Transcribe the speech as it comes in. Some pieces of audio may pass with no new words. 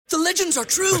The legends are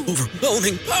true.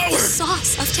 Overwhelming power!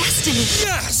 Sauce of destiny.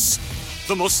 Yes!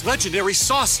 The most legendary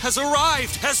sauce has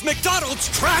arrived as McDonald's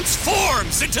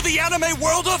transforms into the anime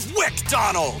world of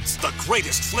WickDonald's. The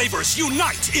greatest flavors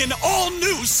unite in all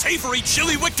new savory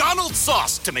chili McDonald's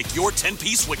sauce to make your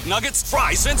 10-piece Wick Nuggets,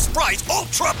 fries, and Sprite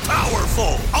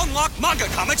ultra-powerful. Unlock manga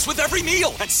comics with every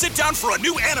meal and sit down for a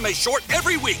new anime short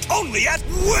every week only at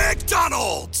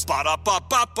WickDonald's.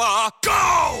 Ba-da-ba-ba-ba,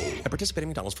 go! At participating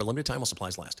McDonald's for a limited time while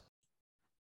supplies last.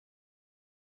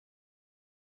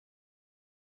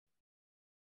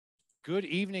 Good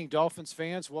evening, Dolphins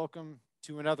fans. Welcome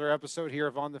to another episode here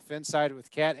of On the Fin Side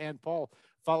with Kat and Paul.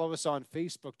 Follow us on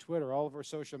Facebook, Twitter, all of our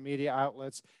social media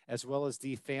outlets, as well as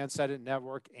the Fansided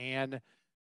Network and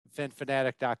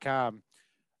FinFanatic.com.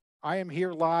 I am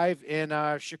here live in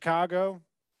Chicago.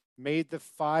 Made the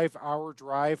 5-hour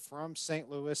drive from St.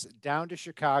 Louis down to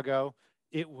Chicago.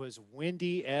 It was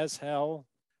windy as hell,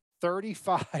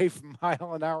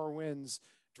 35-mile-an-hour winds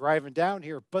driving down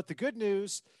here. But the good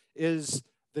news is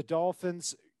the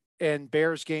Dolphins and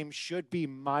Bears game should be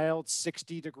mild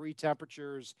 60-degree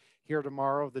temperatures here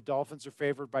tomorrow. The Dolphins are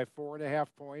favored by 4.5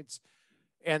 points.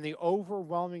 And the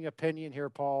overwhelming opinion here,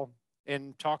 Paul,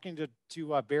 and talking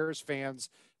to Bears fans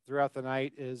throughout the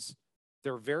night, is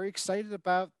they're very excited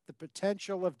about the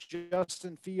potential of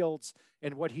Justin Fields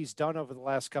and what he's done over the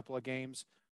last couple of games,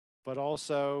 but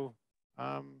also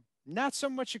not so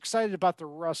much excited about the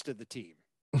rest of the team.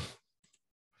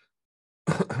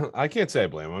 I can't say I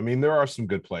blame him. I mean, there are some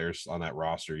good players on that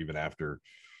roster, even after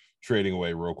trading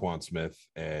away Roquan Smith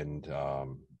and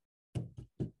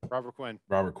Robert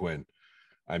Quinn.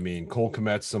 I mean, Cole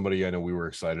Kmet's somebody I know we were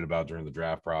excited about during the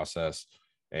draft process,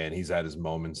 and he's had his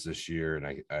moments this year,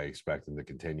 and I expect him to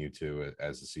continue to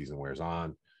as the season wears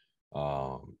on.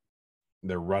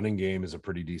 Their running game is a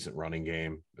pretty decent running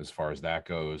game as far as that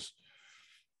goes.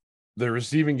 Their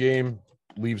receiving game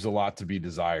leaves a lot to be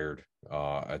desired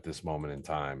at this moment in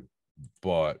time,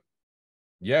 but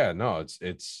yeah, no,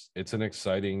 it's an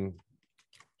exciting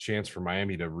chance for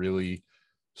Miami to really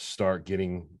start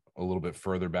getting a little bit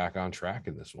further back on track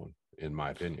in this one, in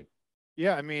my opinion.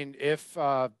 Yeah, I mean, if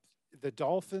the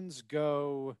Dolphins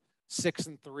go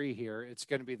 6-3 here, it's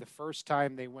going to be the first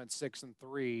time they went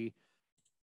 6-3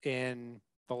 in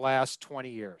the last 20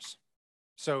 years.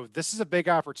 So this is a big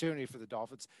opportunity for the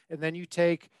Dolphins. And then you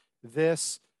take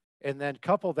this and then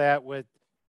couple that with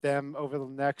them over the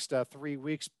next 3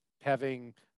 weeks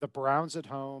having the Browns at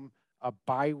home, a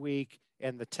bye week,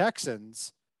 and the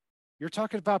Texans. You're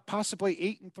talking about possibly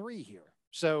 8-3 here.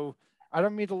 So I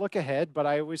don't mean to look ahead, but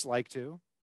I always like to.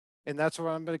 And that's what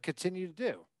I'm going to continue to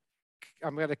do.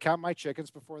 I'm going to count my chickens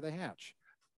before they hatch.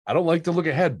 I don't like to look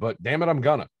ahead, but damn it, I'm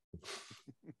gonna.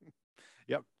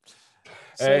 Yep.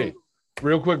 Hey,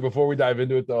 real quick, before we dive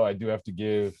into it, though, I do have to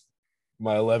give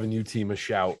my 11U team a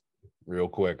shout real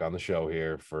quick on the show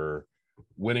here for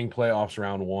winning playoffs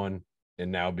round one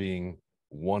and now being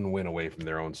one win away from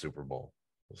their own Super Bowl.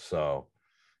 So,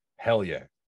 hell yeah.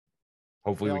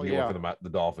 Hopefully we can get one for the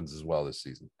Dolphins as well this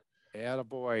season.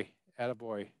 Attaboy.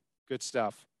 Good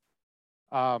stuff.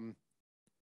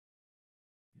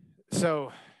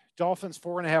 So Dolphins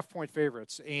 4.5-point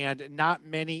favorites, and not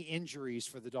many injuries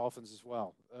for the Dolphins as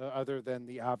well, other than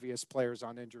the obvious players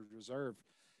on injured reserve.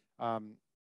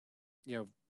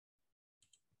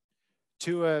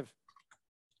 Tua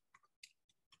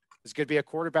is going to be a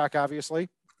quarterback, obviously,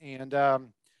 and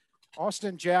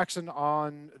Austin Jackson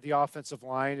on the offensive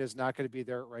line is not going to be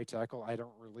there at right tackle. I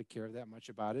don't really care that much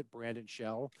about it. Brandon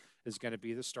Shell is going to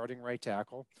be the starting right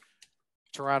tackle.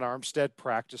 Teron Armstead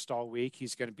practiced all week.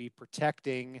 He's going to be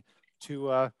protecting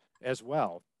Tua as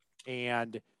well.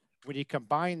 And when you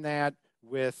combine that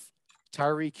with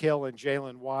Tyreek Hill and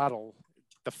Jalen Waddle,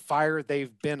 the fire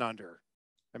they've been under,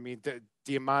 I mean,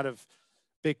 the amount of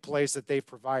big plays that they've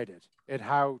provided and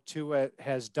how Tua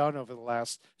has done over the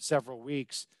last several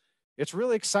weeks, it's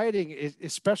really exciting,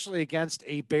 especially against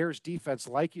a Bears defense,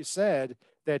 like you said,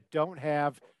 that don't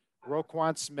have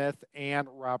Roquan Smith and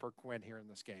Robert Quinn here in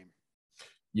this game.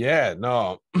 Yeah,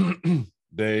 no,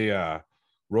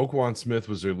 Roquan Smith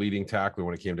was their leading tackler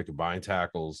when it came to combined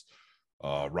tackles.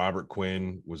 Robert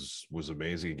Quinn was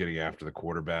amazing at getting after the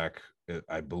quarterback.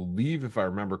 I believe, if I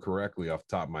remember correctly off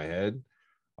the top of my head,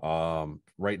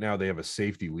 right now they have a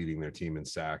safety leading their team in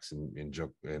sacks in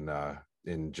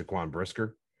Jaquan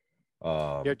Brisker.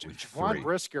 Jaquan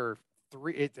Brisker,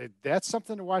 that's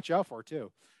something to watch out for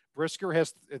too. Brisker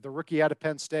has the rookie out of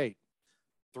Penn State,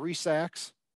 3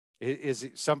 sacks. Is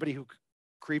somebody who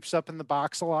creeps up in the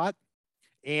box a lot.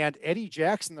 And Eddie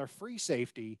Jackson, their free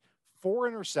safety, 4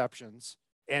 interceptions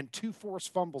and 2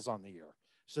 forced fumbles on the year.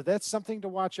 So that's something to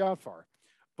watch out for.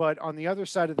 But on the other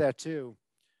side of that too,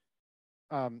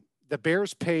 the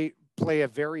Bears play a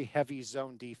very heavy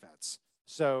zone defense.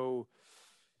 So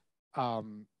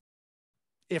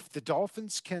if the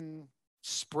Dolphins can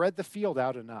spread the field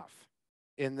out enough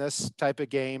in this type of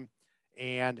game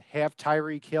and have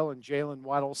Tyreek Hill and Jalen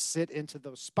Waddle sit into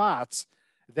those spots,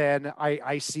 then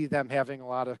I see them having a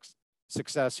lot of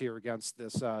success here against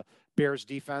this Bears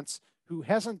defense, who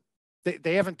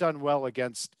they haven't done well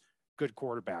against good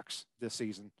quarterbacks this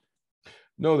season.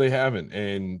 No, they haven't.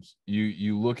 And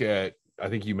you look at, I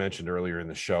think you mentioned earlier in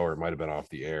the show, or it might have been off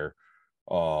the air,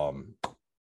 the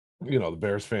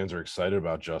Bears fans are excited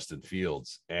about Justin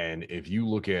Fields. And if you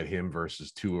look at him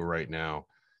versus Tua right now,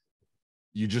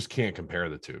 you just can't compare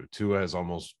the two. Tua has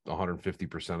almost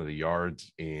 150% of the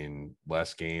yards in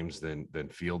less games than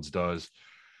Fields does.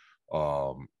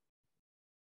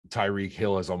 Tyreek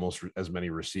Hill has almost as many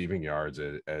receiving yards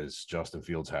as Justin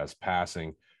Fields has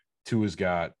passing. Tua's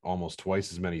got almost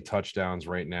twice as many touchdowns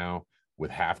right now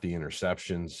with half the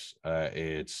interceptions.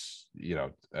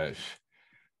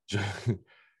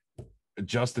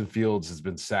 Justin Fields has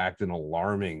been sacked an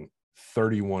alarming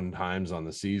 31 times on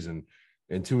the season,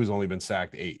 and Tua's only been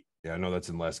sacked 8. Yeah, I know that's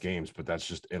in less games, but that's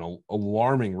just an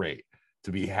alarming rate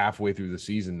to be halfway through the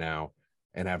season now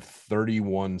and have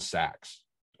 31 sacks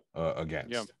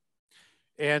against. Yeah.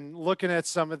 And looking at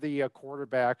some of the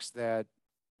quarterbacks that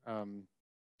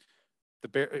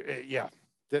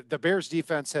the Bears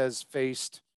defense has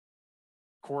faced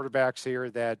quarterbacks here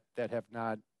that have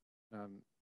not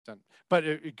done.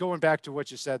 But going back to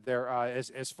what you said there,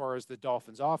 as far as the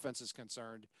Dolphins offense is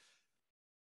concerned,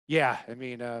 yeah, I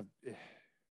mean,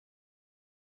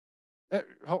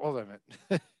 hold on a minute.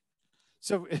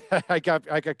 So I got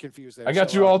confused there. I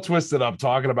got you all twisted up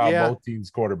talking about both teams'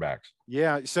 quarterbacks.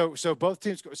 Yeah. So both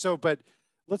teams. But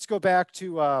let's go back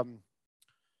to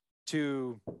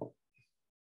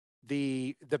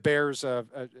the Bears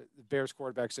Bears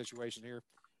quarterback situation here,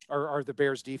 or the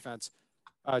Bears defense.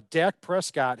 Dak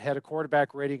Prescott had a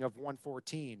quarterback rating of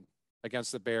 114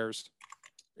 against the Bears.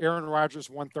 Aaron Rodgers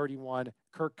 131,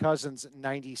 Kirk Cousins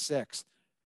 96.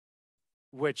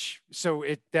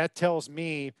 That tells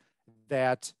me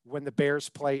that when the Bears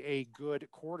play a good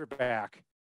quarterback,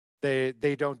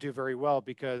 they don't do very well,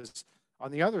 because on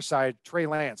the other side, Trey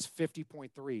Lance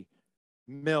 50.3,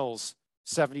 Mills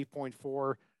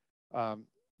 70.4,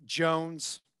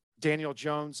 Daniel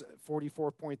Jones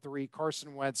 44.3,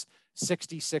 Carson Wentz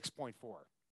 66.4.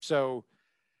 So,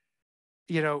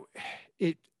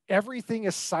 everything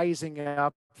is sizing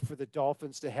up for the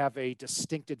Dolphins to have a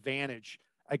distinct advantage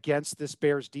against this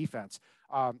Bears defense.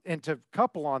 And to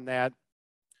couple on that,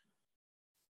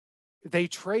 they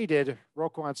traded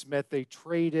Roquan Smith, they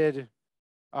traded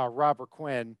Robert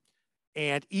Quinn,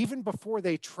 and even before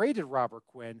they traded Robert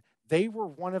Quinn, they were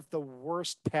one of the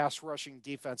worst pass rushing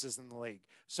defenses in the league.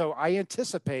 So I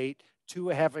anticipate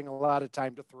Tua having a lot of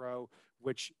time to throw,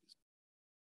 which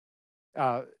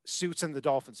suits in the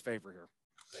Dolphins' favor here.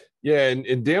 Yeah,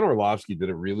 and Dan Orlovsky did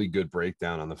a really good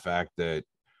breakdown on the fact that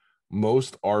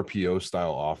most RPO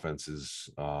style offenses,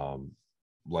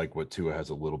 like what Tua has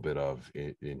a little bit of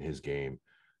in his game,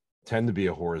 tend to be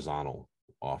a horizontal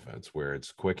offense where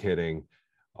it's quick hitting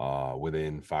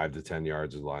within 5 to 10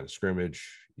 yards of the line of scrimmage,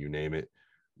 you name it.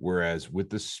 Whereas with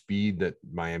the speed that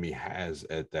Miami has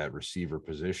at that receiver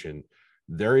position,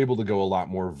 they're able to go a lot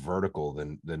more vertical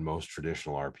than most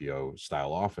traditional RPO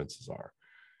style offenses are.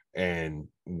 And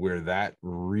where that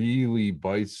really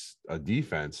bites a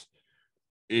defense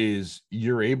is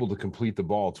you're able to complete the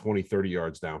ball 20, 30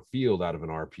 yards downfield out of an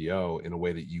RPO in a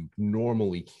way that you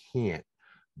normally can't,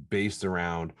 based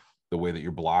around the way that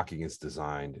your blocking is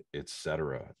designed,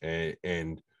 etc.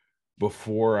 And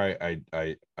before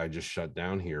I just shut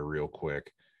down here real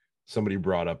quick, somebody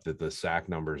brought up that the sack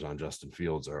numbers on Justin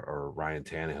Fields are Ryan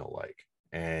Tannehill like.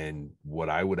 And what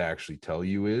I would actually tell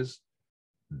you is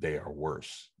they are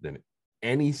worse than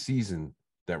any season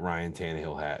that Ryan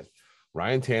Tannehill had.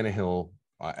 Ryan Tannehill,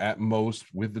 at most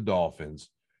with the Dolphins,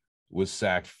 was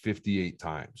sacked 58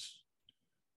 times.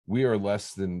 We are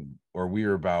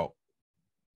about,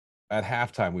 at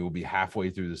halftime, we will be halfway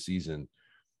through the season,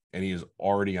 and he is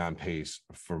already on pace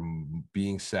for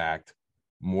being sacked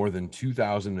more than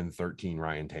 2013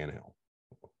 Ryan Tannehill,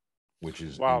 which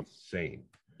is insane.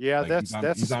 Yeah,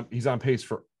 he's on pace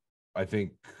for, I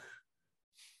think,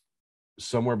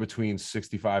 somewhere between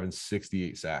 65 and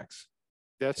 68 sacks.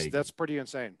 That's pretty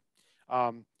insane.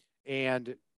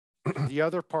 And the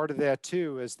other part of that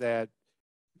too is that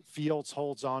Fields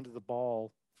holds on to the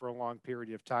ball for a long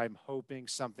period of time, hoping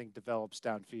something develops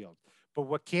downfield. But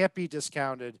what can't be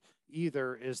discounted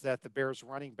either is that the Bears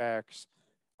running backs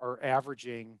are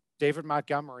averaging David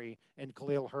Montgomery and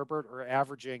Khalil Herbert are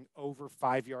averaging over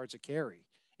 5 yards a carry.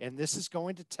 And this is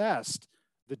going to test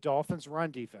the Dolphins'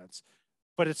 run defense.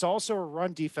 But it's also a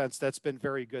run defense that's been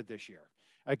very good this year.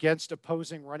 Against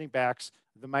opposing running backs,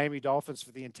 the Miami Dolphins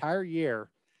for the entire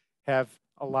year have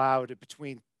allowed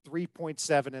between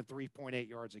 3.7 and 3.8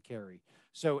 yards a carry.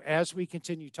 So as we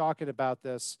continue talking about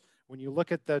this, when you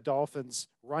look at the Dolphins'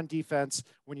 run defense,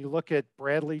 when you look at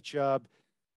Bradley Chubb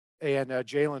and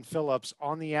Jalen Phillips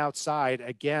on the outside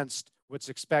against what's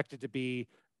expected to be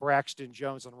Braxton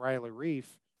Jones and Riley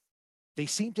Reif, they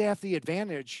seem to have the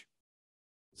advantage.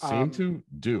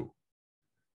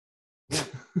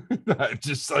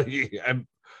 Just like I'm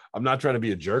not trying to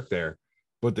be a jerk there,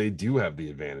 but they do have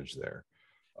the advantage there.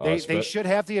 They should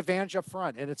have the advantage up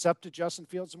front, and it's up to Justin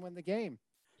Fields to win the game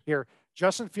here.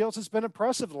 Justin Fields has been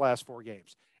impressive the last 4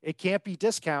 games. It can't be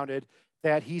discounted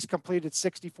that he's completed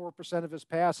 64% of his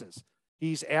passes.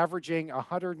 He's averaging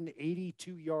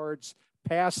 182 yards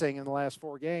passing in the last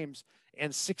 4 games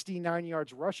and 69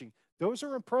 yards rushing. Those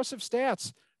are impressive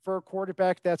stats for a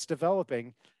quarterback that's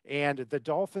developing, and the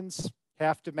Dolphins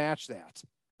have to match that.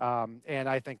 And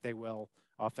I think they will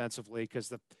offensively, because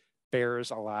the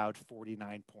Bears allowed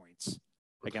 49 points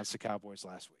against the Cowboys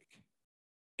last week.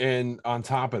 And on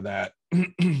top of that,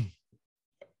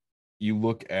 you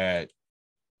look at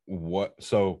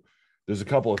so there's a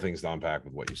couple of things to unpack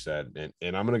with what you said.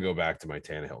 And I'm going to go back to my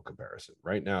Tannehill comparison.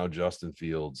 Right now, Justin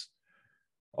Fields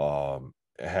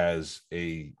has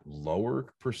a lower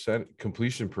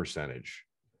completion percentage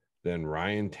than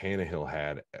Ryan Tannehill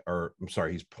had, or I'm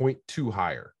sorry, he's 0.2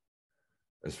 higher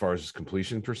as far as his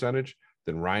completion percentage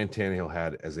than Ryan Tannehill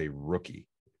had as a rookie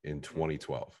in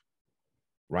 2012.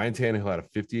 Ryan Tannehill had a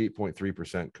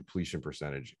 58.3% completion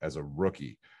percentage as a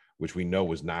rookie, which we know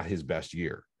was not his best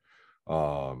year.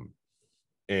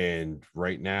 And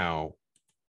right now,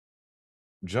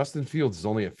 Justin Fields is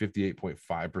only at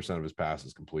 58.5% of his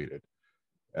passes completed.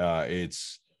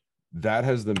 That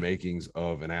has the makings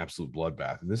of an absolute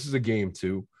bloodbath. And this is a game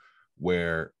too,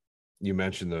 where you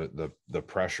mentioned the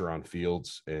pressure on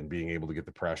Fields and being able to get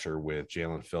the pressure with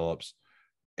Jalen Phillips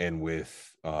and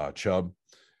with Chubb.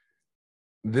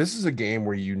 This is a game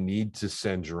where you need to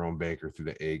send Jerome Baker through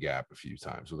the A gap a few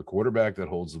times. With a quarterback that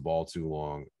holds the ball too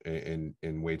long and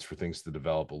waits for things to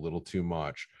develop a little too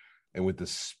much, and with the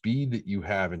speed that you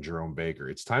have in Jerome Baker,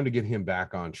 it's time to get him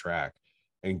back on track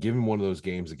and give him one of those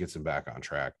games that gets him back on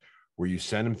track, where you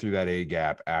send him through that A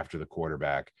gap after the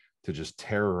quarterback to just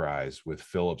terrorize with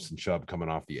Phillips and Chubb coming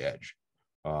off the edge.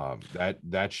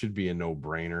 That should be a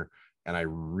no-brainer. And I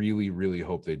really, really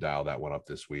hope they dial that one up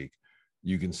this week.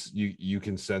 You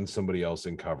can send somebody else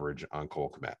in coverage on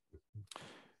Cole Kmet.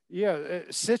 Yeah,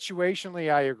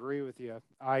 situationally, I agree with you.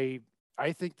 I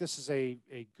think this is a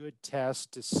good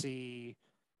test to see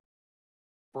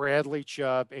Bradley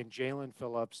Chubb and Jalen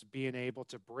Phillips being able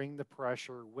to bring the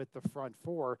pressure with the front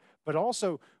four. But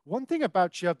also, one thing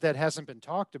about Chubb that hasn't been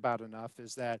talked about enough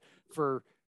is that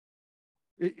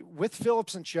with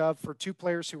Phillips and Chubb, for 2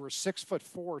 players who were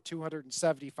 6'4",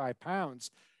 275 pounds,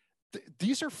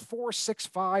 these are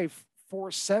 4'6'5",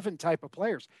 4'7" type of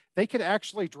players. They could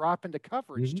actually drop into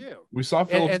coverage too. We saw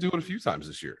Phillips do it a few times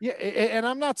this year. Yeah, and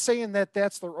I'm not saying that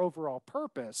that's their overall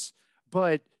purpose,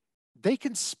 but they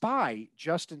can spy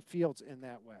Justin Fields in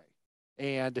that way.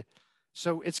 And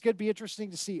so it's going to be interesting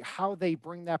to see how they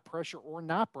bring that pressure or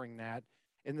not bring that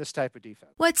in this type of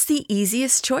defense. What's the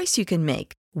easiest choice you can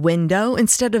make? Window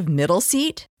instead of middle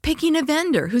seat? Picking a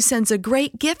vendor who sends a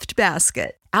great gift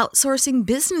basket? Outsourcing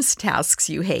business tasks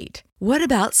you hate? What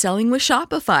about selling with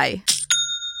Shopify?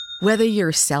 Whether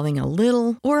you're selling a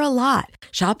little or a lot,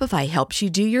 Shopify helps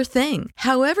you do your thing,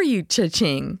 however you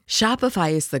cha-ching.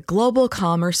 Shopify is the global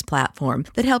commerce platform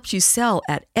that helps you sell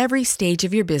at every stage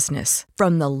of your business.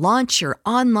 From the launch your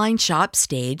online shop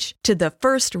stage to the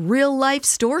first real-life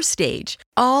store stage,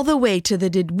 all the way to the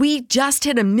did we just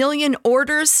hit 1 million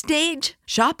orders stage.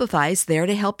 Shopify's there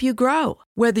to help you grow.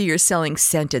 Whether you're selling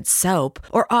scented soap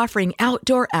or offering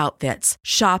outdoor outfits,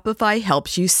 Shopify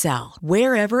helps you sell.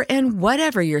 Wherever and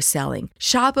whatever you're selling,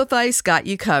 Shopify's got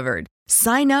you covered.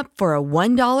 Sign up for a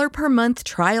 $1 per month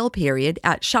trial period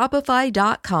at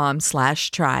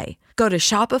shopify.com/try. Go to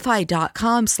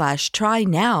shopify.com/try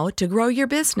now to grow your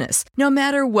business, no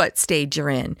matter what stage you're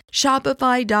in.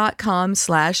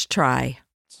 Shopify.com/try.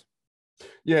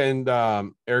 Yeah, and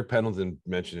Eric Pendleton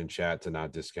mentioned in chat to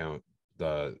not discount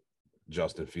the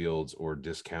Justin Fields or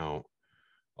discount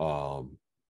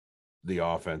the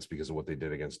offense because of what they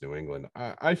did against New England.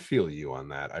 I feel you on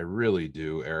that. I really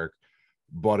do, Eric.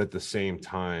 But at the same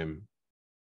time,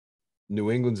 New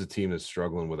England's a team that's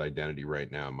struggling with identity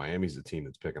right now. Miami's a team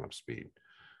that's picking up speed.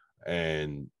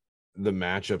 And the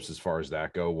matchups as far as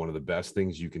that go, one of the best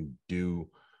things you can do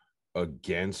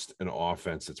against an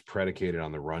offense that's predicated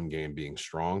on the run game being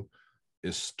strong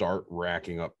is start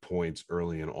racking up points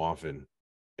early and often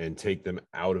and take them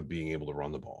out of being able to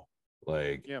run the ball.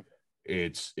 Like, Yeah.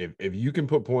 it's if you can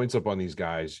put points up on these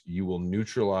guys, you will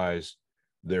neutralize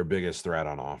their biggest threat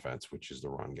on offense, which is the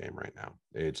run game right now.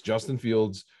 It's Justin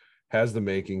Fields has the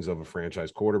makings of a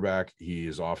franchise quarterback. He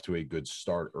is off to a good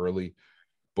start early,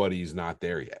 but he's not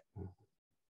there yet.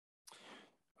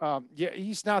 Yeah,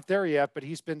 he's not there yet, but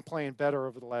he's been playing better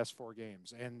over the last 4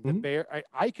 games. And the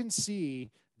I can see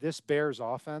this Bears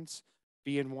offense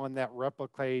being one that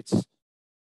replicates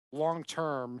long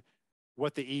term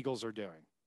what the Eagles are doing,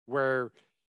 where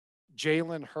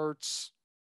Jalen Hurts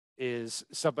is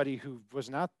somebody who was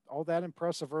not all that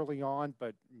impressive early on,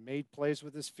 but made plays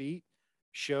with his feet,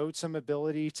 showed some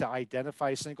ability to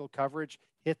identify single coverage,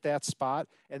 hit that spot,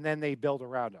 and then they build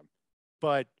around him.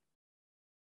 But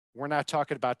we're not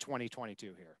talking about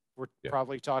 2022 here. We're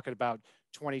probably talking about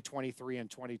 2023 and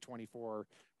 2024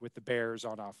 with the Bears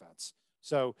on offense.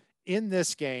 So in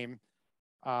this game,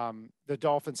 the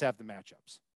Dolphins have the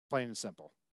matchups, plain and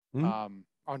simple, on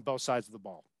both sides of the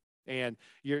ball. And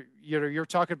you're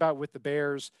talking about with the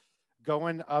Bears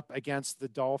going up against the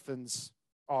Dolphins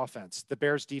offense, the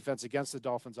Bears defense against the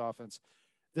Dolphins offense.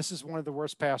 This is one of the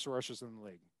worst pass rushers in the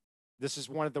league. This is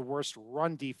one of the worst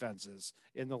run defenses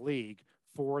in the league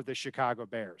for the Chicago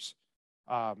Bears.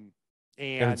 And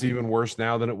it's even worse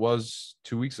now than it was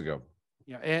 2 weeks ago.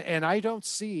 Yeah. And I don't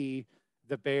see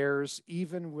the Bears,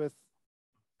 even with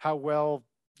how well,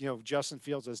 Justin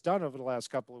Fields has done over the last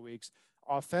couple of weeks,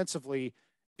 offensively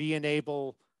being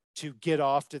able to get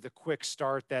off to the quick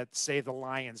start that, say, the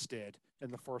Lions did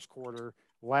in the first quarter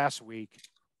last week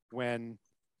when,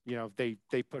 they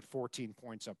put 14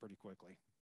 points up pretty quickly.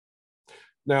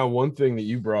 Now, one thing that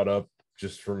you brought up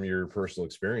just from your personal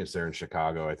experience there in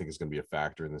Chicago, I think is going to be a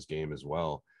factor in this game as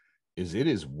well, is it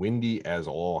is windy as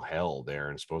all hell there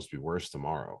and supposed to be worse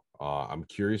tomorrow. I'm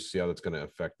curious to see how that's going to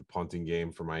affect the punting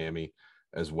game for Miami,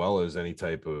 as well as any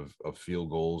type of field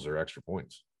goals or extra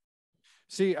points.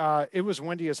 See, it was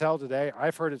windy as hell today.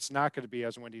 I've heard it's not going to be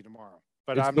as windy tomorrow.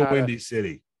 But it's the Windy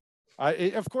City.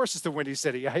 Of course, it's the Windy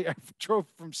City. I drove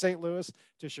from St. Louis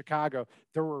to Chicago.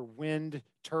 There were wind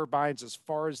turbines as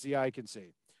far as the eye can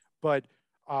see. But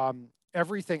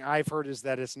everything I've heard is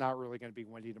that it's not really going to be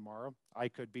windy tomorrow. I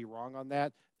could be wrong on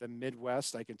that. The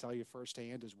Midwest, I can tell you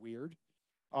firsthand, is weird.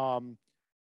 So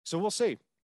we'll see.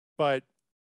 But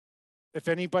if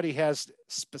anybody has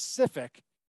specific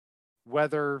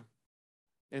weather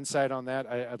insight on that,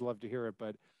 I'd love to hear it.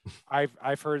 But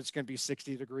I've heard it's going to be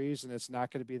 60 degrees and it's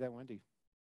not going to be that windy.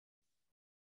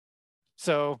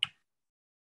 So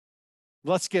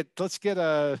let's get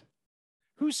a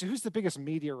who's the biggest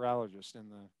meteorologist in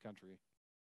the country?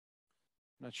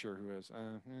 I'm not sure who is.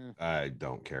 I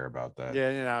don't care about that.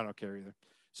 Yeah, I don't care either.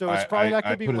 So it's probably not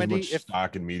going to be windy. I put as much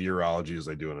stock in meteorology as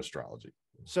I do in astrology.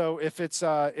 So if it's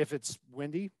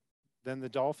windy, then the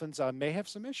Dolphins may have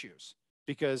some issues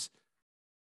because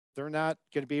they're not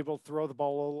going to be able to throw the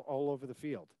ball all over the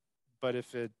field. But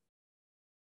if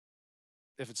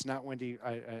it's not windy,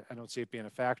 I don't see it being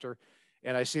a factor.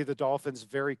 And I see the Dolphins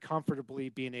very comfortably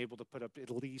being able to put up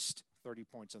at least 30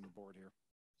 points on the board here.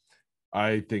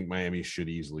 I think Miami should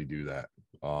easily do that,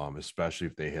 especially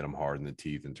if they hit them hard in the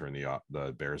teeth and turn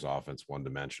the Bears offense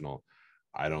one-dimensional.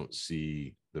 I don't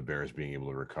see the Bears being able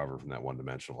to recover from that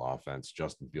one-dimensional offense.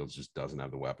 Justin Fields just doesn't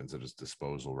have the weapons at his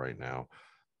disposal right now.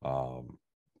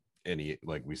 And he,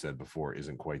 like we said before,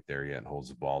 isn't quite there yet and holds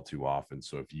the ball too often.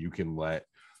 So if you can let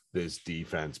this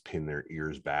defense pin their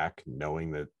ears back,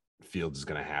 knowing that Fields is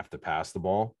going to have to pass the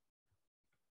ball,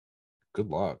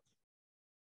 good luck.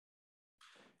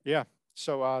 Yeah.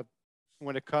 So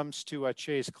when it comes to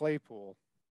Chase Claypool,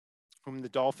 whom the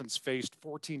Dolphins faced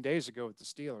 14 days ago with the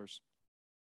Steelers,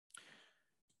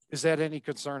 is that any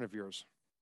concern of yours?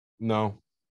 No.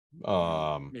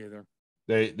 Neither.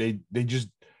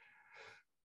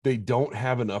 They don't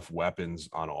have enough weapons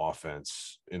on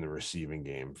offense in the receiving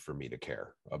game for me to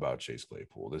care about Chase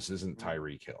Claypool. This isn't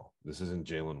Tyreek Hill. This isn't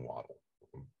Jalen Waddle.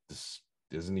 This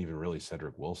isn't even really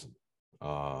Cedric Wilson.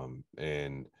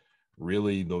 And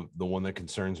really the one that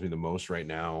concerns me the most right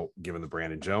now, given the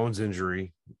Brandon Jones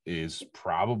injury, is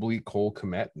probably Cole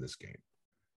Kmet in this game.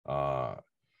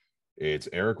 It's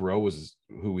Eric Rowe,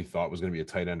 who we thought was going to be a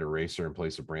tight end eraser in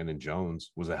place of Brandon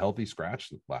Jones, was a healthy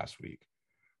scratch last week.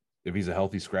 If he's a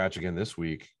healthy scratch again this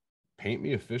week, paint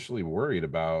me officially worried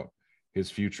about his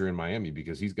future in Miami,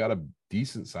 because he's got a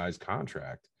decent sized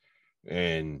contract.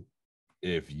 And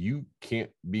if you can't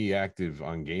be active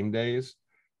on game days,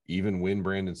 even when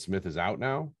Brandon Smith is out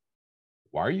now,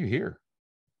 why are you here?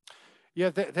 Yeah,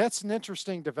 that's an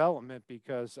interesting development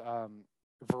because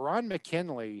Veron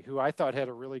McKinley, who I thought had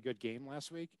a really good game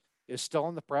last week, is still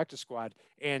in the practice squad.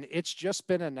 And it's just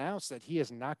been announced that he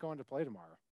is not going to play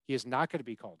tomorrow. He is not going to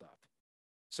be called up.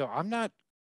 So I'm not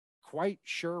quite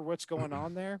sure what's going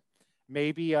on there.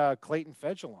 Maybe Clayton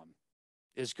Fedulum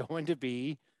is going to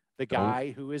be the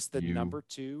guy who is the number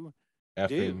 2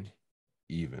 dude.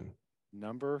 Even.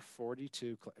 Number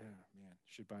 42. Oh, man,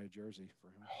 should buy a jersey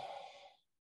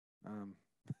for him.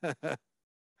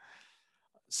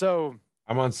 So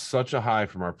I'm on such a high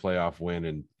from our playoff win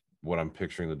and what I'm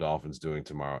picturing the Dolphins doing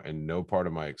tomorrow. And no part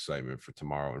of my excitement for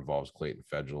tomorrow involves Clayton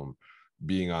Fedulum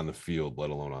being on the field, let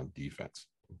alone on defense.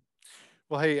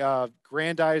 Well, hey,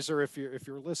 Grandizer, if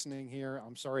you're listening here,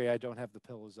 I'm sorry I don't have the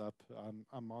pillows up.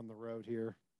 I'm on the road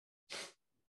here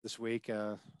this week.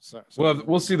 Well,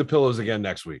 we'll see the pillows again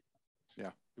next week.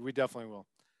 Yeah, we definitely will.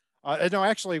 No,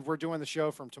 actually, we're doing the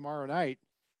show from tomorrow night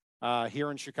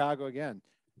here in Chicago again.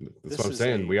 That's what I'm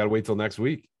saying. We got to wait till next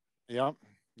week. Yep.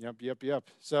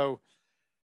 So,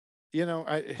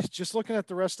 I just looking at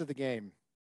the rest of the game,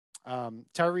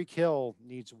 Tyreek Hill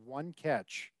needs 1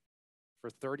 catch for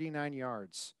 39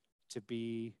 yards to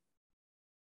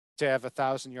have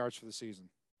 1,000 yards for the season.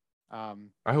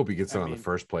 I hope he gets it on the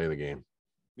first play of the game.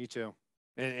 Me too.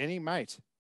 And he might.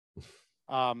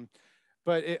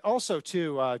 But it also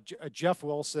too, Jeff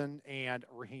Wilson and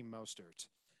Raheem Mostert.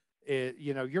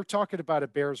 You're talking about a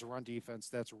Bears run defense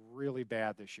that's really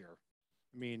bad this year.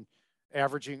 I mean,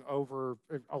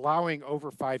 allowing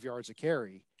over 5 yards a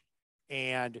carry.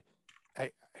 And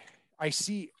I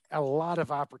see a lot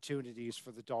of opportunities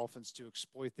for the Dolphins to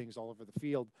exploit things all over the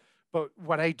field. But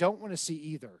what I don't want to see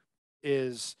either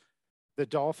is the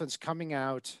Dolphins coming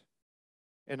out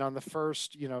and on the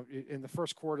first, in the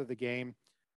first quarter of the game,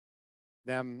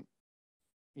 them,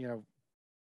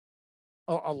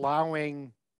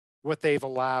 allowing what they've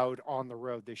allowed on the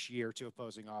road this year to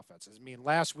opposing offenses. I mean,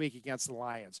 last week against the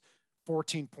Lions,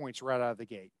 14 points right out of the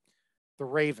gate. The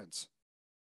Ravens,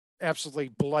 absolutely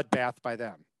bloodbath by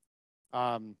them.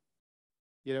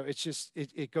 It's just,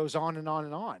 it goes on and on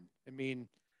and on. I mean,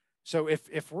 so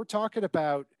if we're talking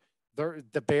about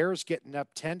the Bears getting up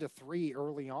 10-3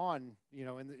 early on,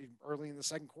 early in the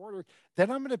second quarter,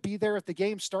 then I'm going to be there at the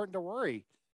game starting to worry,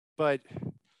 but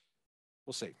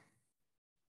we'll see.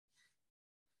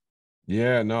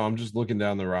 Yeah, no, I'm just looking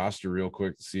down the roster real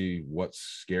quick to see what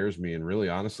scares me. And really,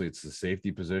 honestly, it's the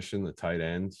safety position, the tight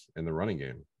ends, and the running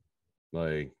game.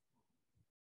 Like,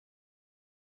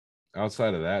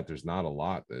 outside of that, there's not a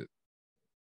lot that.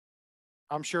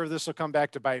 I'm sure this will come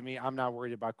back to bite me. I'm not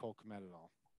worried about Cole Kmet at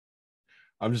all.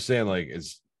 I'm just saying,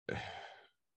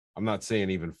 I'm not saying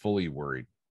even fully worried,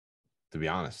 to be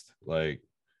honest. Like,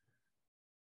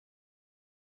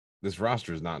 this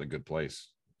roster is not in a good place.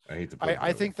 I hate to put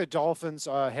I think the Dolphins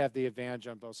have the advantage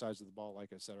on both sides of the ball, like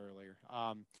I said earlier.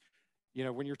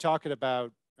 When you're talking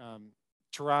about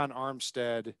Teron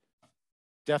Armstead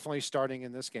definitely starting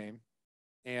in this game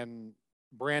and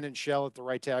Brandon Shell at the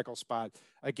right tackle spot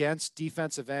against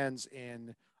defensive ends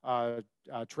in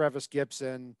Travis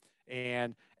Gibson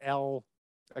and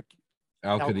Al-Quad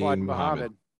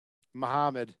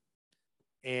Muhammad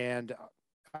and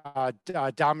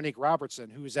Dominique Robertson,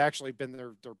 who's actually been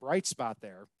their bright spot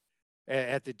there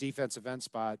at the defensive end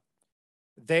spot.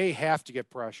 They have to get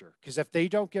pressure, because if they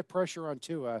don't get pressure on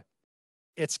Tua,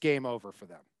 it's game over for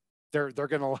them. They're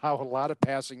going to allow a lot of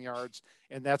passing yards,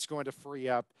 and that's going to free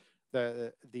up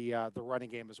the running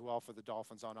game as well for the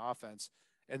Dolphins on offense.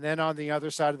 And then on the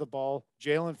other side of the ball,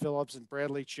 Jalen Phillips and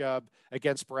Bradley Chubb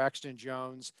against Braxton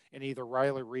Jones and either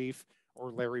Riley Reif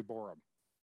or Larry Borum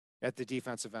at the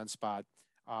defensive end spot.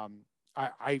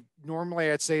 I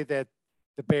normally I'd say that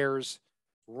the Bears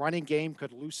running game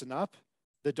could loosen up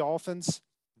the Dolphins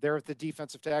there at the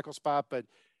defensive tackle spot, but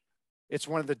it's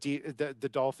one of the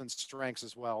Dolphins' strengths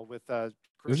as well with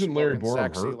Isn't Larry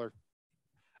Borum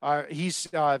hurt? He's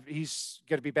going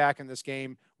to be back in this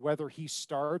game. Whether he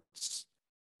starts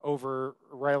over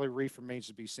Riley Reif remains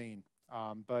to be seen.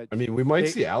 But I mean, we might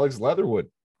see Alex Leatherwood.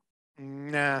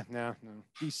 No.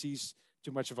 He's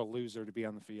too much of a loser to be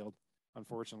on the field,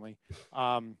 unfortunately.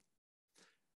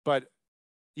 But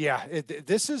yeah,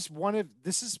 this is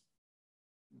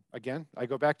again, I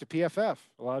go back to PFF.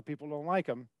 A lot of people don't like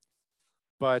him,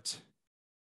 but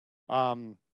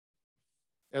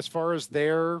as far as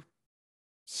their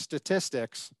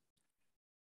statistics,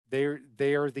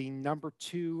 they are the number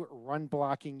 2 run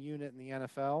blocking unit in the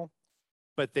NFL,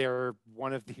 but they're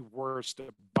one of the worst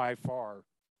by far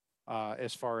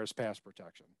as far as pass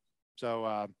protection. So,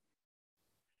 I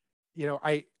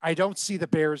don't see the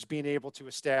Bears being able to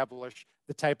establish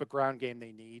the type of ground game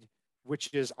they need,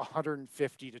 which is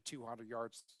 150 to 200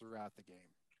 yards throughout the game.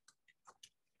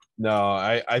 No,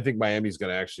 I think Miami's going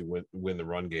to actually win the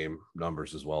run game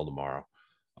numbers as well tomorrow.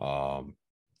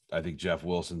 I think Jeff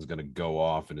Wilson's going to go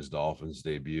off in his Dolphins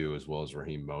debut, as well as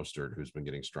Raheem Mostert, who's been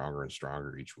getting stronger and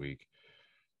stronger each week.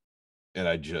 And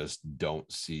I just don't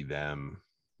see them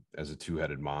as a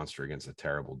two-headed monster against a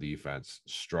terrible defense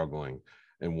struggling.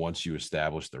 And once you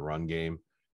establish the run game,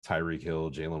 Tyreek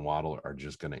Hill, Jalen Waddle are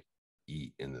just going to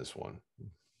eat in this one.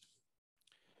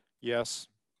 Yes,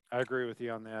 I agree with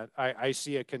you on that. I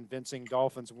see a convincing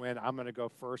Dolphins win. I'm going to go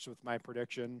first with my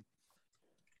prediction,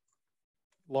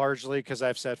 largely because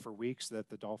I've said for weeks that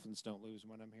the Dolphins don't lose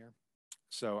when I'm here.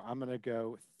 So I'm going to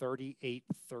go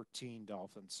 38-13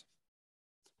 Dolphins.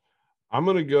 I'm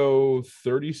going to go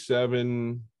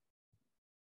 37-17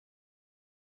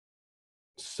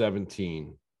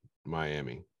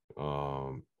 Miami.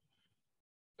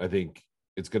 I think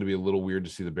it's going to be a little weird to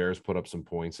see the Bears put up some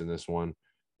points in this one,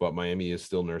 but Miami is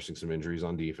still nursing some injuries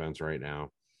on defense right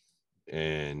now.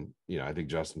 And, I think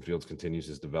Justin Fields continues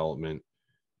his development,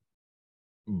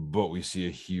 but we see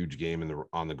a huge game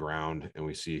on the ground, and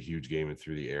we see a huge game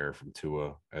through the air from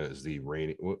Tua as the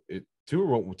reigning.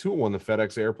 Tua won the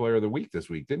FedEx Air Player of the Week this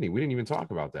week, didn't he? We didn't even talk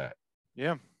about that.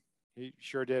 Yeah, he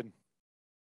sure did.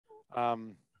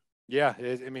 And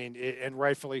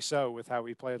rightfully so with how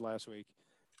he played last week.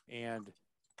 And,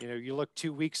 you look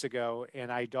 2 weeks ago and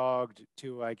I dogged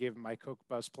Tua. I gave him my Coke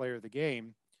Bus Player of the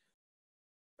Game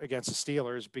against the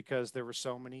Steelers because there were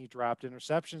so many dropped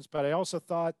interceptions. But I also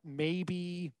thought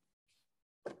maybe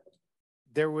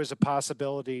there was a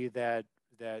possibility that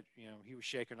he was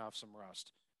shaking off some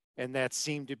rust. And that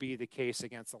seemed to be the case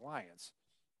against the Lions.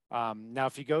 Now,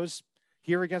 if he goes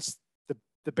here against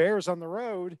the Bears on the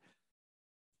road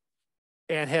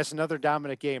and has another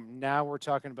dominant game, now we're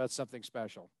talking about something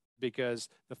special, because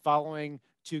the following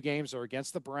 2 games are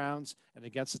against the Browns and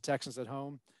against the Texans at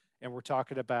home. And we're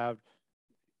talking about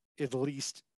at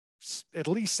least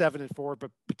 7-4,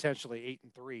 but potentially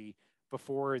 8-3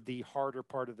 before the harder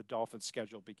part of the Dolphins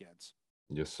schedule begins.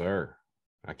 Yes, sir.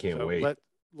 I can't wait.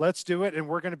 Let's do it. And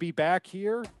we're going to be back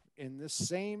here in this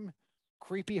same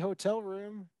creepy hotel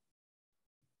room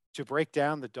to break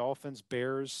down the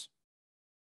Dolphins-Bears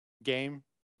game.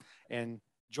 And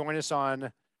join us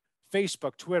on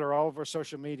Facebook, Twitter, all of our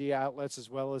social media outlets, as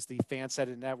well as the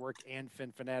Fansided Network and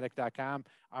FinFanatic.com.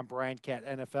 I'm Brian Cat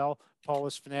NFL. Paul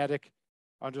is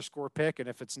Fanatic_pick. And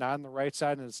if it's not on the right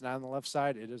side and it's not on the left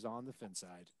side, it is on the Fin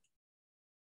side.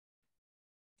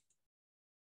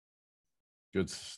 Good